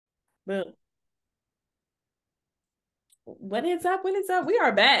Boom. What is up? What is up? We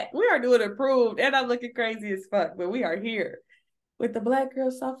are back. We are doing approved, and I'm looking crazy as fuck, but we are here with the Black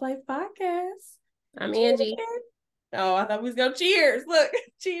Girl Soft Life podcast. I'm Angie. Oh, I thought we was going to cheers. Look,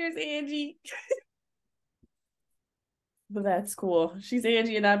 cheers, Angie. But that's cool. She's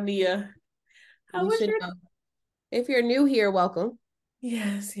Angie and I'm Nia. How was your... If you're new here, welcome.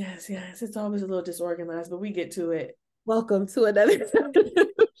 Yes. It's always a little disorganized, but we get to it. Welcome to another.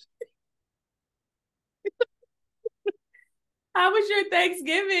 How was your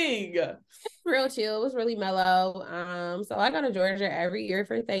Thanksgiving? Real chill. It was really mellow. So I go to Georgia every year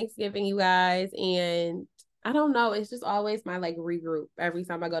for Thanksgiving, you guys, and I don't know. It's just always my like regroup every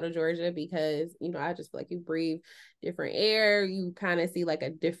time I go to Georgia because I just feel like you breathe different air. You kind of see like a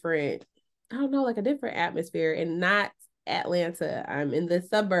different, I don't know, like a different atmosphere, and not Atlanta. I'm in the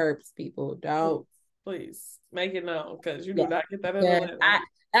suburbs. People don't please make it known because you do not get that in Atlanta.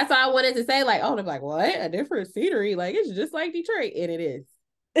 That's why I wanted to say, like, oh, they're like, what? A different scenery? Like, it's just like Detroit, and it is.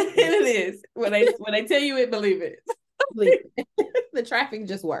 And it is. When they tell you it, believe it. The traffic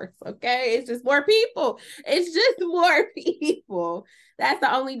just works. Okay, it's just more people. It's just more people. That's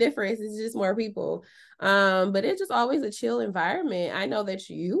the only difference. It's just more people. But it's just always a chill environment. I know that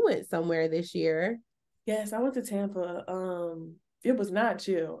you went somewhere this year. Yes, I went to Tampa. It was not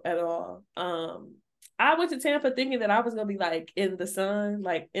chill at all. I went to Tampa thinking that I was gonna be like in the sun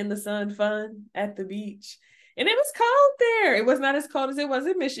fun at the beach. And it was cold there. It was not as cold as it was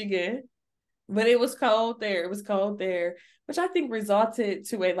in Michigan, but it was cold there. It was cold there, which I think resulted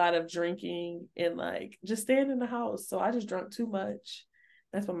to a lot of drinking and like just staying in the house. So I just drank too much.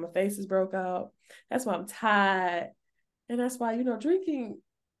 That's why my face is broke out. That's why I'm tired. And that's why, drinking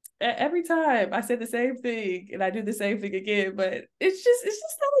every time I say the same thing and I do the same thing again, but it's just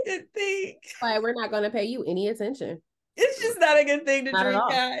not a good thing. Like, we're not going to pay you any attention. It's just not a good thing to not drink,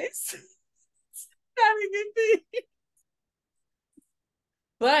 guys. It's not a good thing.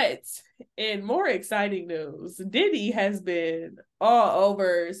 But in more exciting news, Diddy has been all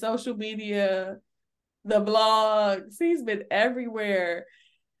over social media, the blogs. He's been everywhere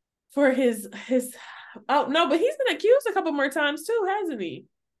for his oh no, but he's been accused a couple more times too, hasn't he?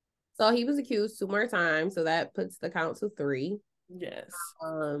 So he was accused 2 more times, so that puts the count to 3. Yes.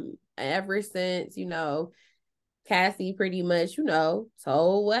 Ever since, Cassie pretty much,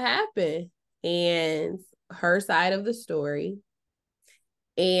 told what happened and her side of the story.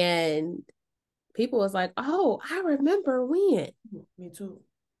 And people was like, oh, I remember when. Me too.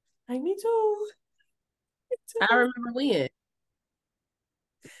 Like, me too. I remember when.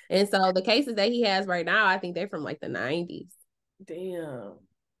 And so the cases that he has right now, I think they're from like the 90s. Damn.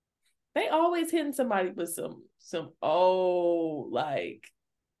 They always hitting somebody with some like,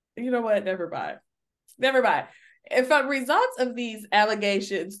 you know what? Never mind. If results of these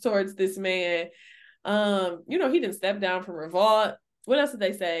allegations towards this man, he didn't step down from Revolt. What else did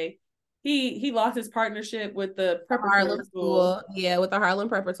they say? He lost his partnership with the preparatory school. Yeah, with the Harlem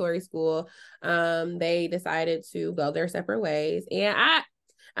Preparatory School. They decided to go their separate ways. And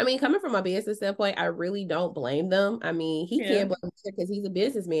I mean, coming from a business standpoint, I really don't blame them. I mean, he can't blame them because he's a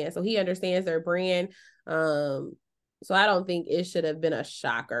businessman, so he understands their brand. So I don't think it should have been a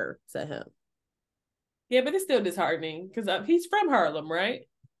shocker to him. Yeah, but it's still disheartening because he's from Harlem, right?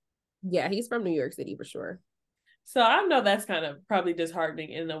 Yeah, he's from New York City for sure. So I know that's kind of probably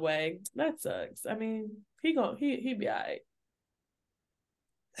disheartening in a way. That sucks. I mean, he be all right.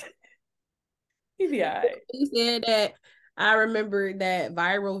 He be all right. He said that. I remember that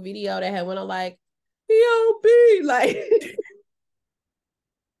viral video that had went on like, P.O.B. like.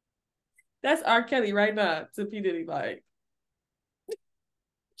 That's R. Kelly right now to P. Diddy, like,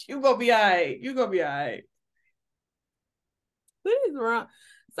 you gonna be all right. You gonna be all right. What is wrong?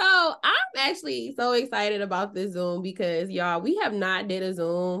 So I'm actually so excited about this Zoom because y'all, we have not did a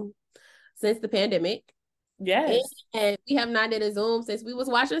Zoom since the pandemic. Yes. And we have not did a Zoom since we was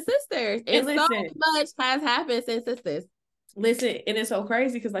watching Sisters. And so much has happened since Sisters. Listen, and it's so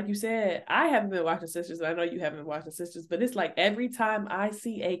crazy because like you said, I haven't been watching Sisters, and I know you haven't been watching Sisters, but it's like every time I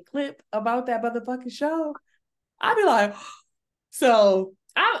see a clip about that motherfucking show, I be like, so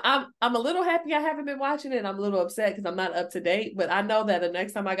I'm a little happy I haven't been watching it. I'm a little upset because I'm not up to date, but I know that the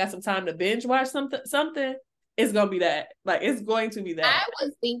next time I got some time to binge watch something, it's gonna be that. Like, it's going to be that. I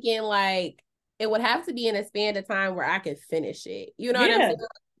was thinking like it would have to be in a span of time where I could finish it. You know what I'm saying?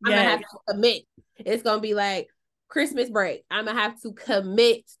 I'm gonna have to commit. It's gonna be like Christmas break. I'm gonna have to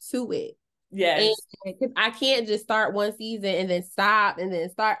commit to it. Yes. Because I can't just start one season and then stop and then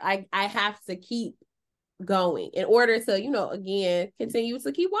start. I have to keep going in order to, again, continue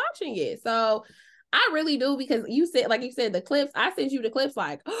to keep watching it. So I really do, because you said, like you said, the clips. I sent you the clips,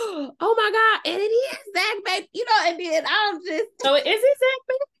 like, oh my God, and it is Zach, baby. You know, and then I'm just, So is it Zach,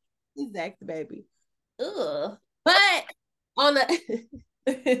 baby? it's Zach, baby. Ugh. But on the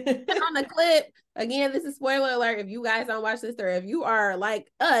on the clip, again, this is spoiler alert. If you guys don't watch this, or if you are like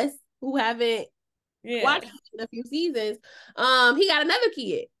us who haven't watched it in a few seasons, he got another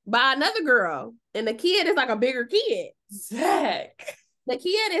kid by another girl, and the kid is like a bigger kid. Zach. The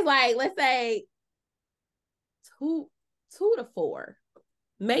kid is like, let's say, two to four,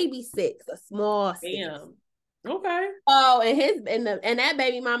 maybe six, a small six. Damn. Okay. Oh, and that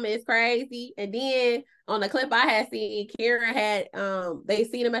baby mama is crazy. And then on the clip I had seen, Karen had they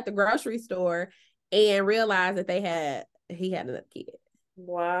seen him at the grocery store and realized that he had another kid.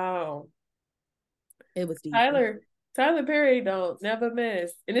 Wow. It was deep. Tyler Perry don't never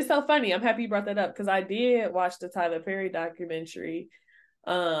miss. And it's so funny. I'm happy you brought that up, because I did watch the Tyler Perry documentary.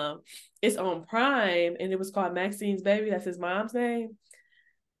 It's on Prime, and it was called Maxine's Baby. That's his mom's name.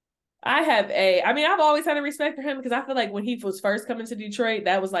 I've always had a respect for him, because I feel like when he was first coming to Detroit,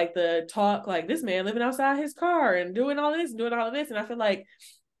 that was like the talk, like this man living outside his car and doing all this. And I feel like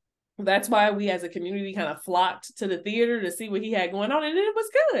that's why we as a community kind of flocked to the theater to see what he had going on. And it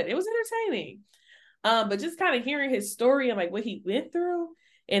was good. It was entertaining. But just kind of hearing his story and like what he went through,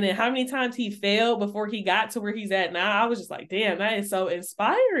 and then how many times he failed before he got to where he's at now, I was just like, damn, that is so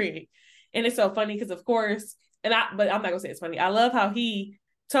inspiring. And it's so funny because, of course, but I'm not gonna say it's funny. I love how he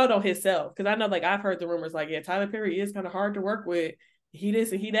told on himself, because I know, like, I've heard the rumors, like, yeah, Tyler Perry is kind of hard to work with. He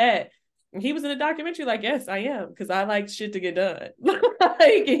this and he that. And he was in the documentary like, yes, I am, because I like shit to get done. Like,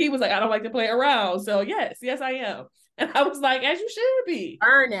 and he was like, I don't like to play around. So yes, I am. And I was like, as you should be.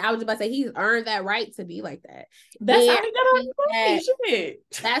 Earn it. I was about to say, he's earned that right to be like that. That's how he got on the money. Shit.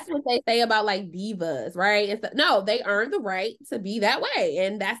 That's what they say about like divas, right? No, they earned the right to be that way,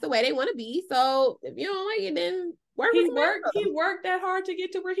 and that's the way they want to be. So if you don't like it, then he worked that hard to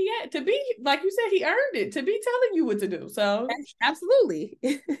get to where he had to be. Like you said, he earned it to be telling you what to do. So absolutely.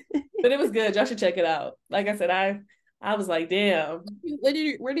 But it was good. Y'all should check it out. Like I said, I was like, damn.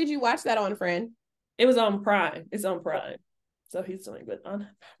 Where did you watch that on, friend? It was on Prime. It's on Prime. So he's doing good on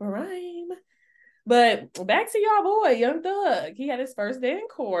Prime. But back to y'all boy, Young Thug. He had his first day in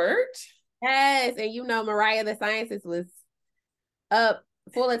court. Yes, and you know Mariah the Scientist was up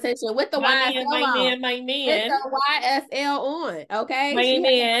full attention with the YSL on. My man. With the YSL on, okay? My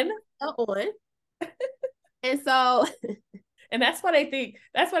man. On. And so and that's why they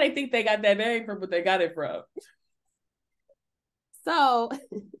think they got that name from what they got it from. So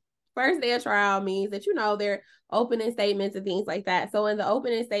first day of trial means that, you know, they're opening statements and things like that. So in the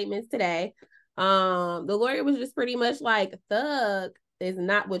opening statements today, the lawyer was just pretty much like, Thug is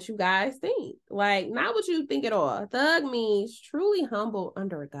not what you guys think. Like, not what you think at all. Thug means truly humble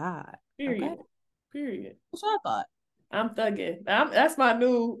under God. Period. Okay? Period. What's your thought? I'm thugging. That's my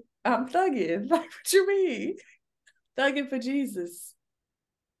new, I'm thugging. Like, what you mean? Thugging for Jesus.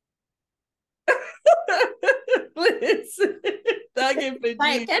 Listen, thugging for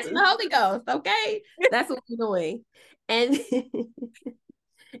like, Jesus. Catch the Holy Ghost, okay? That's what we're doing. And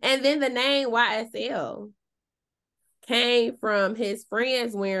and then the name YSL came from his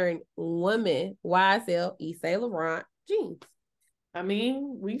friends wearing women YSL Yves Saint Laurent jeans. I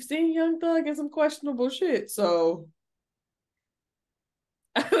mean, we've seen Young Thug in some questionable shit, so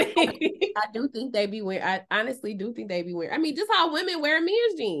I mean, I do think they be wearing. I honestly do think they be wearing. I mean, just how women wear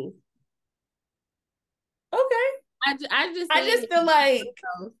men's jeans. Okay. I just feel like,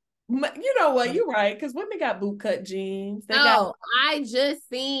 you know what, you're right, because women got bootcut jeans. I just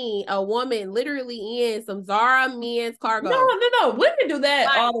seen a woman literally in some Zara men's cargo. No. Women do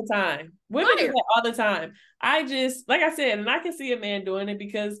that all the time. Women do that all the time. I just, like I said, and I can see a man doing it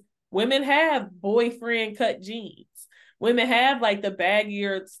because women have boyfriend cut jeans. Women have like the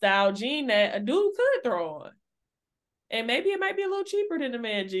baggier style jean that a dude could throw on. And maybe it might be a little cheaper than the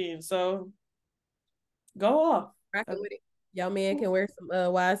man jeans. So go off. With it. Y'all man can wear some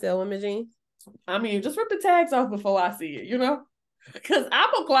YSL women jeans. I mean, just rip the tags off before I see it, you know? Because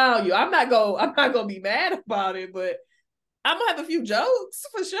I'm gonna clown you. I'm not gonna be mad about it, but I'm gonna have a few jokes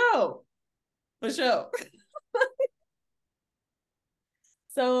for sure. For sure.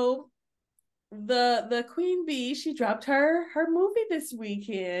 So the Queen Bee, she dropped her movie this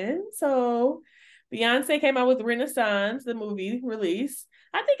weekend. So Beyonce came out with Renaissance, the movie release.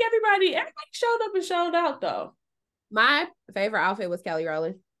 I think everybody showed up and showed out though. My favorite outfit was Kelly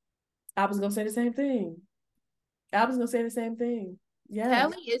Rowland. I was gonna say the same thing. Yeah.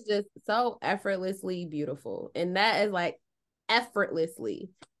 Kelly is just so effortlessly beautiful. And that is like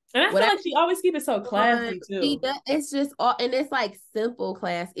effortlessly. And I feel Whatever like she always keep it so classy too. it's just all, and it's like simple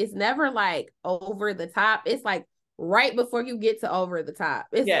class. It's never like over the top. It's like right before you get to over the top.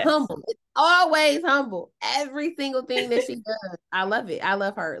 It's Yes. humble. It's always humble. Every single thing that she does. I love it. I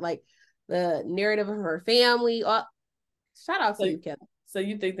love her. Like the narrative of her family. Shout out So, to you, Kelly. so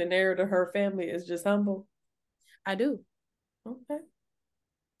you think the narrative of her family is just humble? I do. Okay.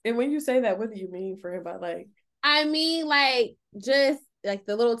 And when you say that, what do you mean for him by like? I mean, like, just like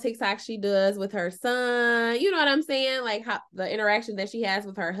the little TikTok she does with her son, you know what I'm saying? Like how the interaction that she has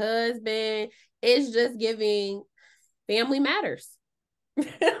with her husband is just giving family matters.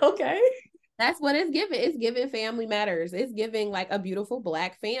 Okay. That's what it's giving. It's giving family matters. It's giving like a beautiful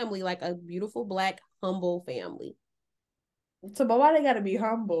Black family, like a beautiful Black humble family. So, but why they gotta be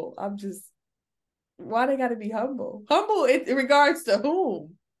humble? Why they gotta be humble? Humble in regards to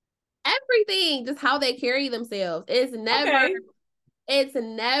whom? Everything, just how they carry themselves. Okay. It's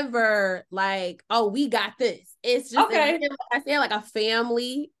never like, oh, we got this. It's Okay. like I said, like a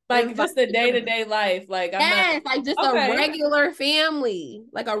family Like just the day to environment. day life. Like I'm not. Yes, like just a Okay. regular family,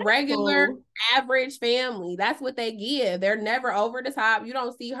 like a regular Cool. average family. That's what they give. They're never over the top. You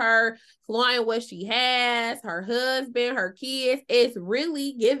don't see her flaunting what she has, her husband, her kids. It's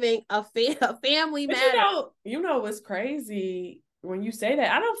really giving a family But matter. you know what's crazy when you say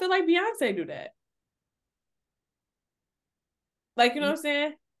that? I don't feel like Beyonce do that. Like, you know what I'm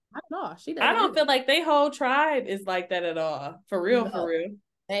saying? I don't know. She I doesn't don't either. feel like they whole tribe is like that at all. For real, for No, real.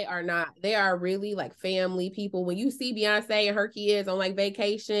 they are not. They are really like family people. When you see Beyonce and her kids on like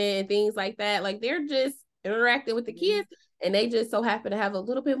vacation and things like that, like they're just interacting with the kids and they just so happen to have a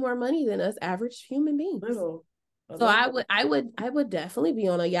little bit more money than us average human beings. Little. A So little. I would definitely be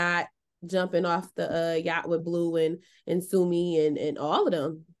on a yacht jumping off the yacht with Blue and Sumi and all of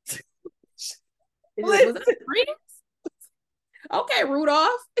them. Was it Listen, Prince? Okay,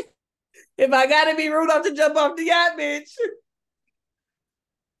 Rudolph. if I gotta be rude enough to jump off the yacht, bitch.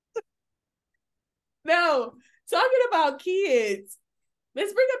 No. Talking about kids.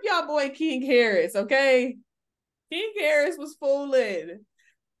 Let's bring up y'all boy King Harris, okay? King Harris was fooling.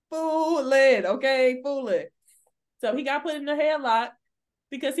 Fooling, okay? Fooling. So he got put in the headlock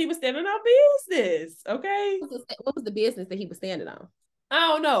because he was standing on business, okay? What was the business that he was standing on? I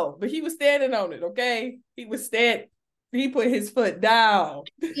don't know, but he was standing on it, okay? He put his foot down.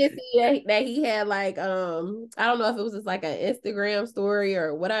 Yes, that he had like I don't know if it was just like an Instagram story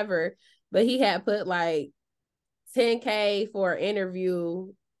or whatever, but he had put like 10K for an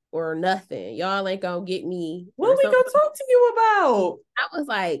interview or nothing. Y'all ain't gonna get me What or we something. gonna talk to you about? I was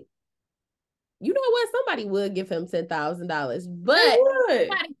like, you know what? Somebody would give him $10,000, They but would.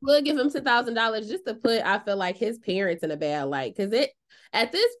 somebody would give him $10,000 just to put, I feel like, his parents in a bad light. Because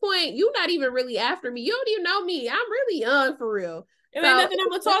at this point, you're not even really after me. You don't even know me. I'm really young for real. It ain't So nothing I'm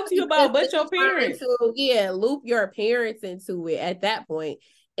gonna it's talk to you really about just but your trying parents. to, yeah, loop your parents into it at that point.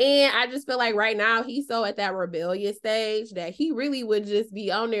 And I just feel like right now he's so at that rebellious stage that he really would just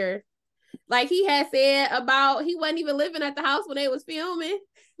be on there. Like he had said about he wasn't even living at the house when they was filming.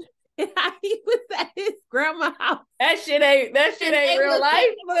 He was at his grandma's house. That shit ain't real life.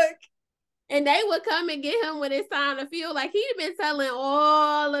 Look. And they would come and get him when it's time to feel like he'd been telling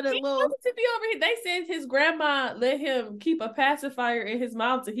all of the He little. to be over here. They said his grandma let him keep a pacifier in his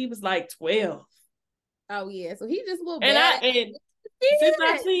mouth till he was like 12. Oh yeah, so he just a little And bad. since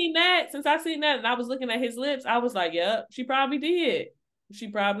I seen that and I was looking at his lips, I was like, yep, she probably did. She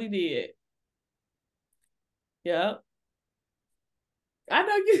probably did. Yep. I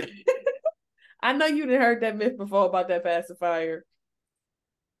know you I know you didn't heard that myth before about that pacifier.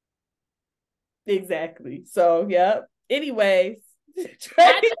 Exactly. So yep. Anyways. I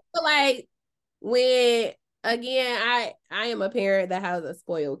just feel like when again, I am a parent that has a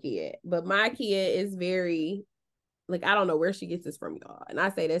spoiled kid, but my kid is very like I don't know where she gets this from, y'all. And I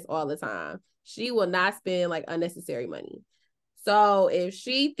say this all the time. She will not spend like unnecessary money. So if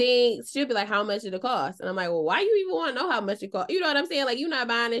she thinks she'll be like, how much did it cost? And I'm like, well, why you even want to know how much it costs? You know what I'm saying? Like, you're not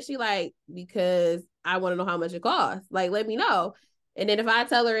buying it. She like, because I want to know how much it costs. Like, let me know. And then if I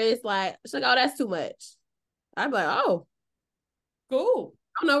tell her it's like, she's like, oh, that's too much. I'd be like, oh, Cool.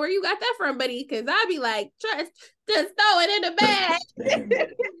 I don't know where you got that from, buddy. Cause I'd be like, just throw it in the bag.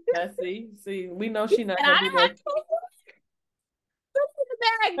 See, we know she not And gonna I be don't have like, to put it in the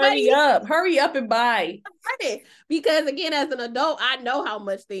bag, buddy. hurry up and buy. Because again, as an adult, I know how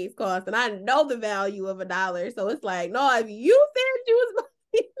much things cost and I know the value of $1. So it's like, no, if you said you was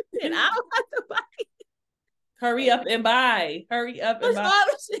buying it, I don't have to buy it. Hurry up and buy. Hurry up and Push buy. all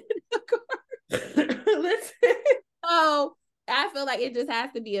the shit in the cart. Listen. So I feel like it just has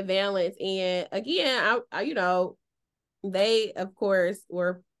to be a balance. And again, I you know, they of course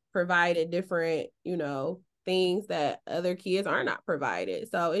were provided different, things that other kids are not provided.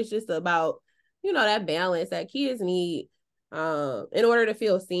 So it's just about, that balance that kids need in order to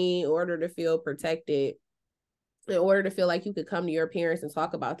feel seen, in order to feel protected, in order to feel like you could come to your parents and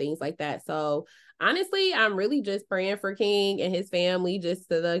talk about things like that. So honestly, I'm really just praying for King and his family just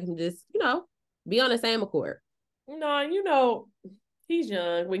so they can just, be on the same accord. No, he's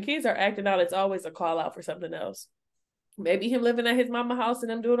young. When kids are acting out, it's always a call out for something else. Maybe him living at his mama house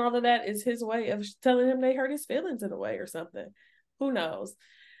and them doing all of that is his way of telling him they hurt his feelings in a way or something. Who knows?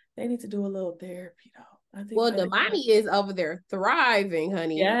 They need to do a little therapy though. I think. Well, Damani is over there thriving,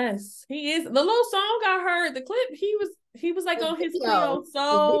 honey. Yes, he is. The little song I heard, the clip, he was like on his Cleo,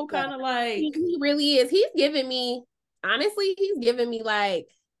 so kind of like he really is. He's giving me like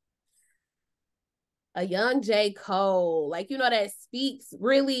a young J. Cole, like, that speaks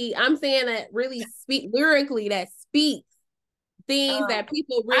really, I'm saying that really speak lyrically, that speaks things that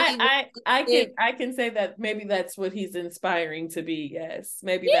people really I can say that maybe that's what he's inspiring to be. Yes,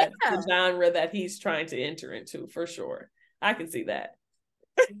 maybe that's the genre that he's trying to enter into for sure. I can see that.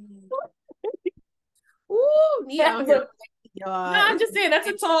 Ooh, yeah. No, I'm just saying that's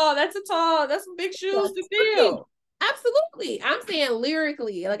some big shoes to fill. Absolutely. I'm saying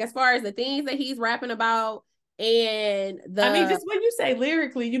lyrically, like as far as the things that he's rapping about and just when you say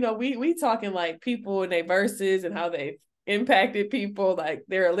lyrically, we talking like people and their verses and how they've impacted people, like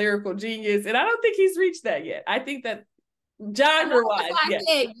they're a lyrical genius. And I don't think he's reached that yet. I think that genre-wise, I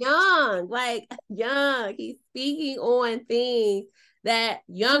said young. He's speaking on things that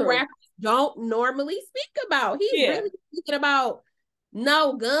young rappers don't normally speak about. He's really speaking about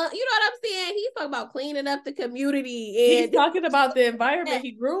no gun. You know what I'm saying? He's talking about cleaning up the community. And he's talking about the environment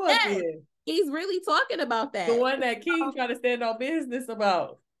he grew up in. He's really talking about that. The one that King tried to stand on business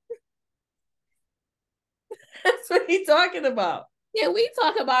about. That's what he's talking about. Yeah, we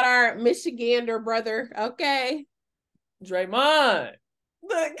talk about our Michigander brother, okay? Draymond.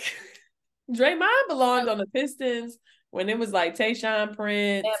 Look, Draymond belonged on the Pistons when it was like Tayshaun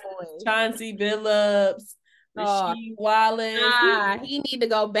Prince, Chauncey Billups, Rasheed Wallace. He need to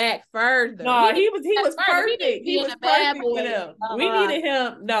go back further. No, he was perfect. He was perfect for them. We needed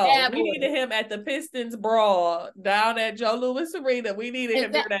him. No, we needed him at the Pistons brawl down at Joe Louis Arena. We needed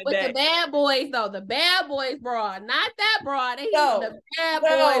him there that day. The bad boys, though, the bad boys brawl, not that brawl. The bad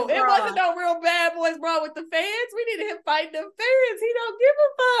boys. It wasn't no real bad boys brawl with the fans. We needed him fighting them fans. He don't give a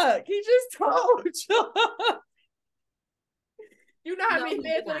fuck. He just told you. You know how many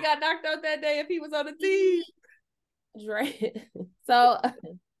fans would have got knocked out that day if he was on the team? So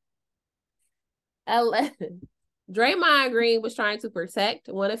Draymond Green was trying to protect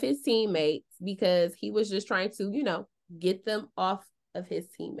one of his teammates because he was just trying to, get them off of his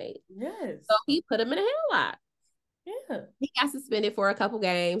teammate. Yes. So he put him in a headlock. Yeah. He got suspended for a couple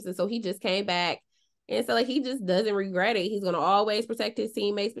games, and so he just came back. And so, like, he just doesn't regret it. He's going to always protect his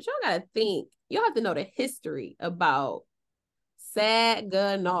teammates. But y'all got to think. Y'all have to know the history about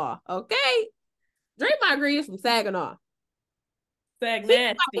Saginaw, okay? Draymond Green is from Saginaw. Sag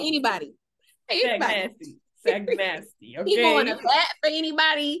nasty. Anybody. Sag nasty. Sag nasty. Okay. He going to bat for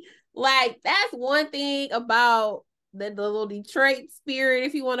anybody. Like, that's one thing about the little Detroit spirit,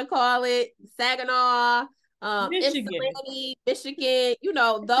 if you want to call it. Saginaw, Michigan,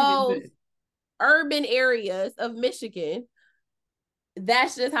 those urban areas of Michigan.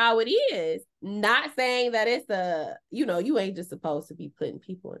 That's just how it is. Not saying that it's you ain't just supposed to be putting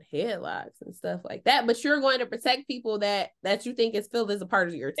people in headlocks and stuff like that, but you're going to protect people that you think is filled as a part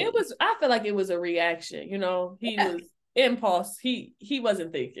of your team. I feel like it was a reaction, he was impulse. He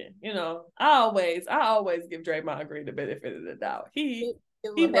wasn't thinking, I always give Draymond Green the benefit of the doubt. He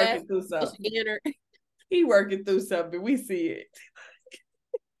working through something. He working through something. We see it.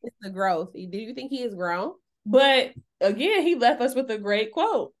 It's the growth. Do you think he has grown? But again, he left us with a great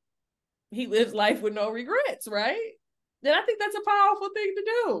quote. He lives life with no regrets, right? And I think that's a powerful thing to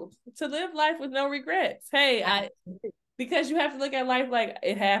do, to live life with no regrets. Hey, because you have to look at life like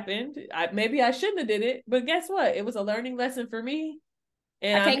it happened. Maybe I shouldn't have did it, but guess what? It was a learning lesson for me.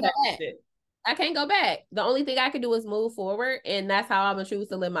 And I can't go back. The only thing I can do is move forward, and that's how I'm going to choose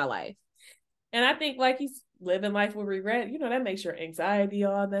to live my life. And I think like he's living life with regret, that makes your anxiety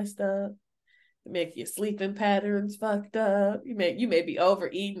all messed up. It make your sleeping patterns fucked up. You may be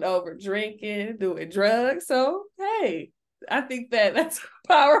overeating, over drinking, doing drugs. So hey, I think that's a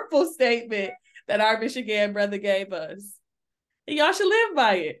powerful statement that our Michigan brother gave us. And y'all should live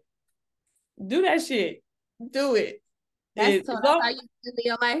by it. Do that shit. Do it. That's how you live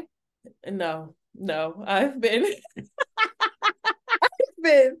your life? No. I've been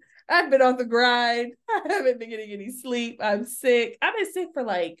I've been on the grind. I haven't been getting any sleep. I'm sick. I've been sick for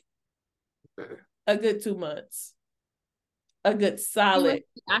like A good 2 months. A good You went solid. to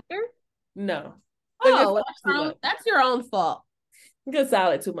the doctor? No. A good Oh, well, solid 2 months. that's your own fault. Good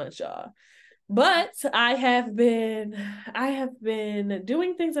solid 2 months, y'all. But I have been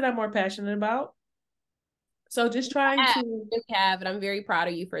doing things that I'm more passionate about. So just trying to, You have, and I'm very proud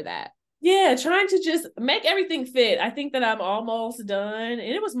of you for that. yeah, trying to just make everything fit. I think that I'm almost done. And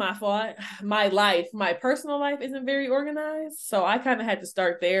it was my fault. My personal life isn't very organized. So I kind of had to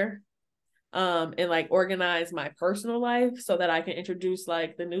start there. And like organize my personal life so that I can introduce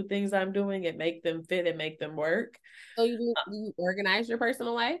like the new things I'm doing and make them fit and make them work. So you organize your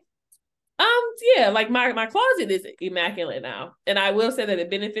personal life? Yeah, like my closet is immaculate now. And I will say that it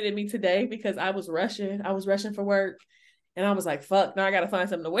benefited me today because I was rushing. I was rushing for work and I was like, fuck, now I gotta find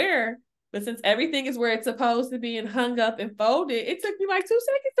something to wear. But since everything is where it's supposed to be and hung up and folded, it took me like 2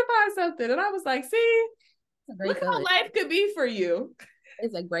 seconds to find something. And I was like, see, look how life could be for you.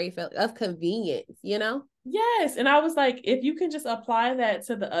 It's a great feeling of convenience, you know? Yes. And I was like, if you can just apply that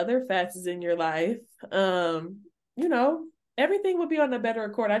to the other facets in your life, you know, everything would be on a better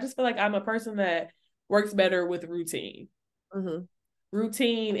accord. I just feel like I'm a person that works better with routine. Mm-hmm.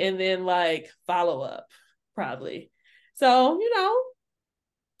 Routine and then like follow up, probably. So,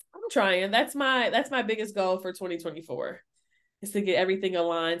 I'm trying. That's my biggest goal for 2024 is to get everything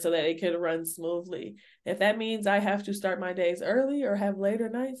aligned so that it can run smoothly. If that means I have to start my days early or have later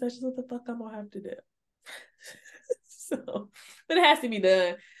nights, that's just what the fuck I'm gonna have to do. So, but it has to be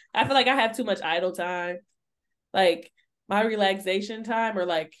done. I feel like I have too much idle time. Like my relaxation time, or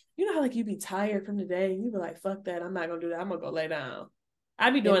like, you know how like you be tired from the day and you be like, fuck that, I'm not gonna do that. I'm gonna go lay down. I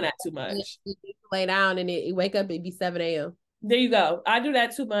be doing that too much. You lay down and you wake up, it'd be 7 a.m. There you go. I do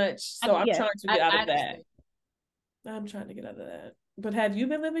that too much. So I'm Yeah, trying to get out I of that. I'm trying to get out of that. But have you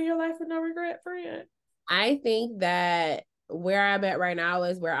been living your life with no regret, friend? I think that where I'm at right now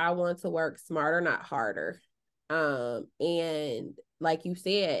is where I want to work smarter, not harder. And like you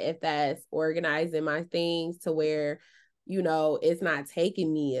said, if that's organizing my things to where, it's not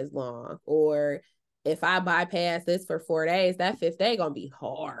taking me as long, or if I bypass this for 4 days, that fifth day gonna be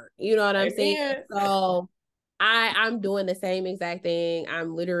hard. You know what I'm saying? Amen. So I'm doing the same exact thing.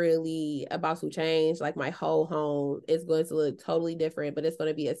 I'm literally about to change like my whole home. It's going to look totally different, but it's going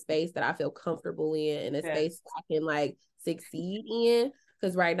to be a space that I feel comfortable in and a space I can like succeed in.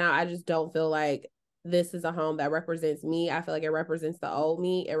 Because right now I just don't feel like this is a home that represents me. I feel like it represents the old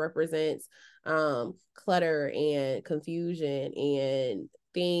me. It represents clutter and confusion and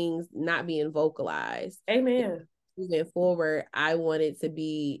things not being vocalized. Amen. Moving forward, I wanted to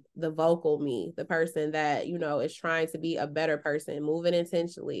be the vocal me, the person that, is trying to be a better person, moving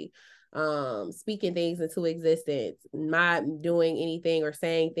intentionally, speaking things into existence, not doing anything or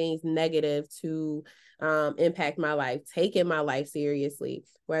saying things negative to impact my life, taking my life seriously,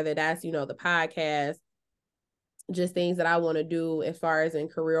 whether that's, the podcast, just things that I want to do as far as in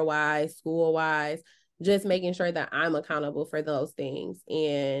career wise, school wise, just making sure that I'm accountable for those things.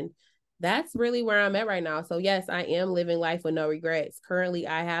 And that's really where I'm at right now. So yes, I am living life with no regrets. Currently,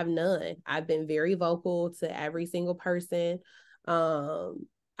 I have none. I've been very vocal to every single person.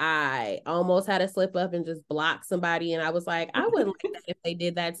 I almost had to slip up and just block somebody. And I was like, I wouldn't like that if they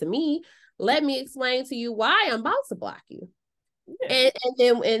did that to me. Let me explain to you why I'm about to block you. Yeah.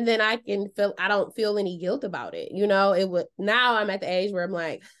 And then I don't feel any guilt about it. It would, now I'm at the age where I'm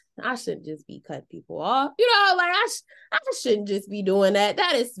like, I shouldn't just be cutting people off. Like I shouldn't just be doing that.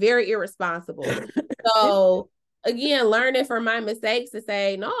 That is very irresponsible. So again, learning from my mistakes to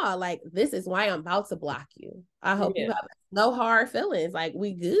say, no, like this is why I'm about to block you. I hope you have no hard feelings. Like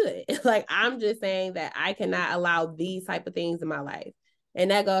we good. Like I'm just saying that I cannot allow these type of things in my life.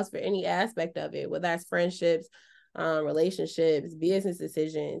 And that goes for any aspect of it, whether that's friendships, relationships, business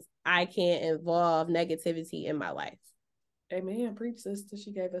decisions. I can't involve negativity in my life. Amen. Preach, sister.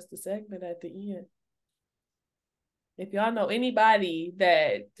 She gave us the segment at the end. If y'all know anybody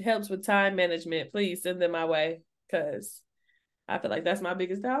that helps with time management, please send them my way, because I feel like that's my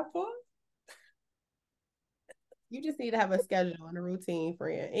biggest downfall. You just need to have a schedule and a routine,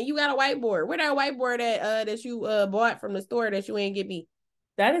 friend. And you got a whiteboard. Where that whiteboard that you bought from the store that you ain't get me?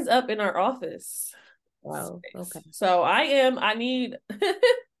 That is up in our office. Wow. Okay. So I need, I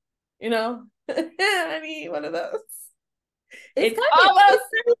need one of those. It's almost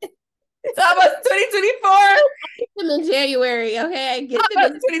 2024. In January, okay? Get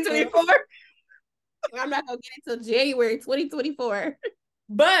them in 2024. I'm not gonna get it till January 2024.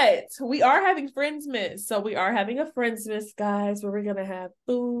 But we are having Friendsmas. So we are having a Friendsmas, guys, where we're gonna have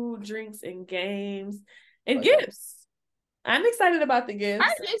food, drinks, and games and gifts. I'm excited about the Our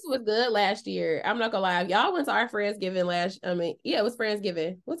gifts. gifts was good last year. I'm not gonna lie. Y'all went to our Friendsgiving yeah, it was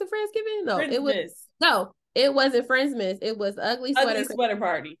Friendsgiving. Was it Friendsgiving? Christmas. No, it wasn't Friendsmas. It was Ugly Ugly Sweater. sweater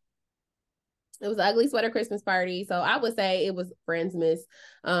party. It was an Ugly Sweater Christmas party. So I would say it was Friendsmas.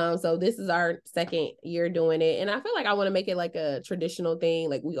 So this is our second year doing it. And I feel like I want to make it like a traditional thing.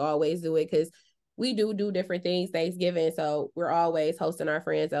 Like we always do it because we do different things Thanksgiving. So we're always hosting our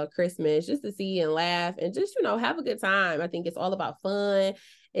friends on Christmas just to see and laugh and just, have a good time. I think it's all about fun.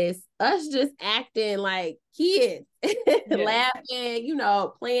 It's us just acting like kids, laughing,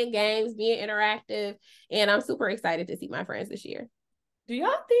 playing games, being interactive. And I'm super excited to see my friends this year. Do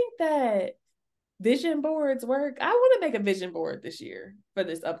y'all think that vision boards work? I want to make a vision board this year for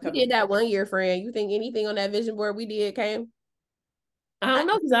this upcoming. We did that one year, friend. You think anything on that vision board we did came? I don't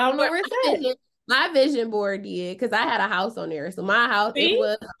know because I don't know where it's at. My vision board did because I had a house on there. So my house, See? it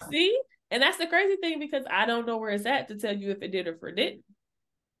was. See? And that's the crazy thing because I don't know where it's at to tell you if it did or if it didn't.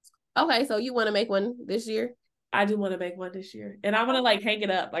 Okay, so you want to make one this year? I do want to make one this year. And I want to like hang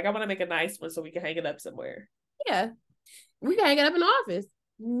it up. Like I want to make a nice one so we can hang it up somewhere. Yeah. We can hang it up in the office.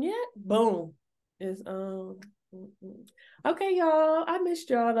 Yeah. Boom. Is okay, y'all. I missed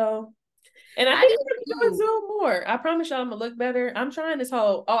y'all though. And I think we're gonna Zoom more. I promise y'all I'm gonna look better. I'm trying this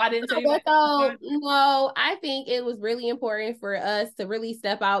whole I didn't tell you. No, I think it was really important for us to really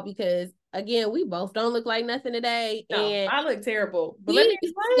step out because again, we both don't look like nothing today. No, and I look terrible. But let me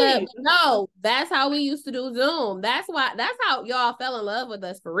explain. No, that's how we used to do Zoom. That's how y'all fell in love with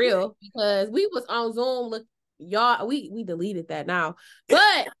us for real. Because we was on Zoom. Look, y'all, we deleted that now.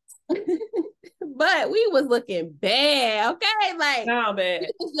 But but we was looking bad. Okay. Like no bad.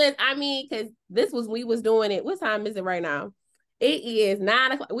 Because this was we was doing it. What time is it right now? It is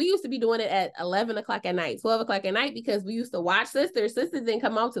 9 o'clock. We used to be doing it at 11 o'clock at night, 12 o'clock at night, because we used to watch Sisters. Sisters didn't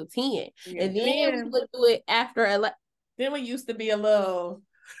come on till 10. Yeah, and then we would do it after 11. Then we used to be a little.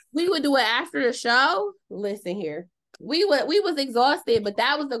 We would do it after the show. Listen here. We was exhausted, but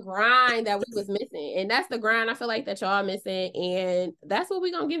that was the grind that we was missing. And that's the grind I feel like that y'all missing. And that's what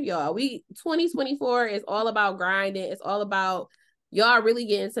we're gonna give y'all. 2024 is all about grinding. It's all about y'all really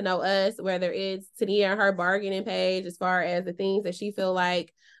getting to know us, whether it's Tania and her bargaining page as far as the things that she feel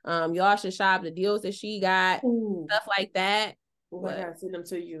like y'all should shop, the deals that she got, stuff like that. Oh my God, send them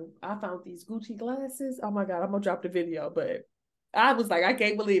to you. I found these Gucci glasses. Oh my God, I'm gonna drop the video, but I was like, I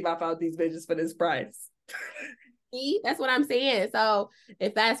can't believe I found these bitches for this price. See, that's what I'm saying. So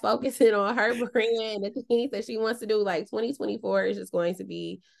if that's focusing on her brand, the things that she wants to do, like 2024 is just going to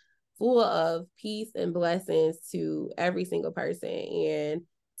be full of peace and blessings to every single person. And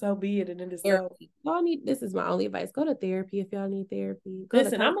so be it. And then y'all need, this is my only advice. Go to therapy if y'all need therapy.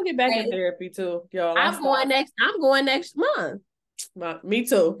 Listen, I'm gonna get back in therapy too, y'all. I'm going next month. Me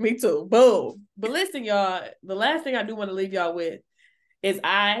too. Boom. But listen, y'all, the last thing I do want to leave y'all with is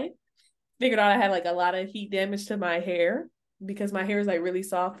I figured out I had like a lot of heat damage to my hair because my hair is like really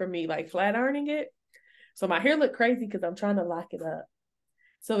soft for me, like flat ironing it. So my hair looked crazy because I'm trying to lock it up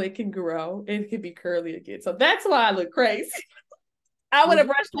so it can grow. It can be curly again. So that's why I look crazy. I would have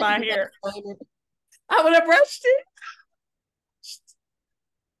brushed my hair. I would have brushed it.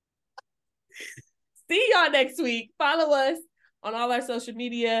 See y'all next week. Follow us on all our social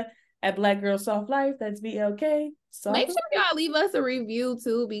media at Black Girl Soft Life. That's BLK. Make sure y'all leave us a review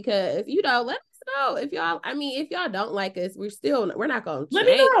too, because let us know if y'all don't like us, we're not gonna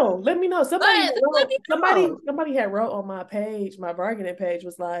change. Let me know. Somebody had wrote on my page, my bargaining page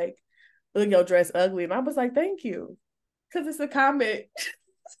was like, look, your dress ugly. And I was like, thank you. Because it's a comment.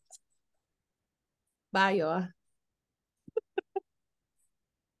 Bye, y'all.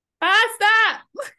 Stop.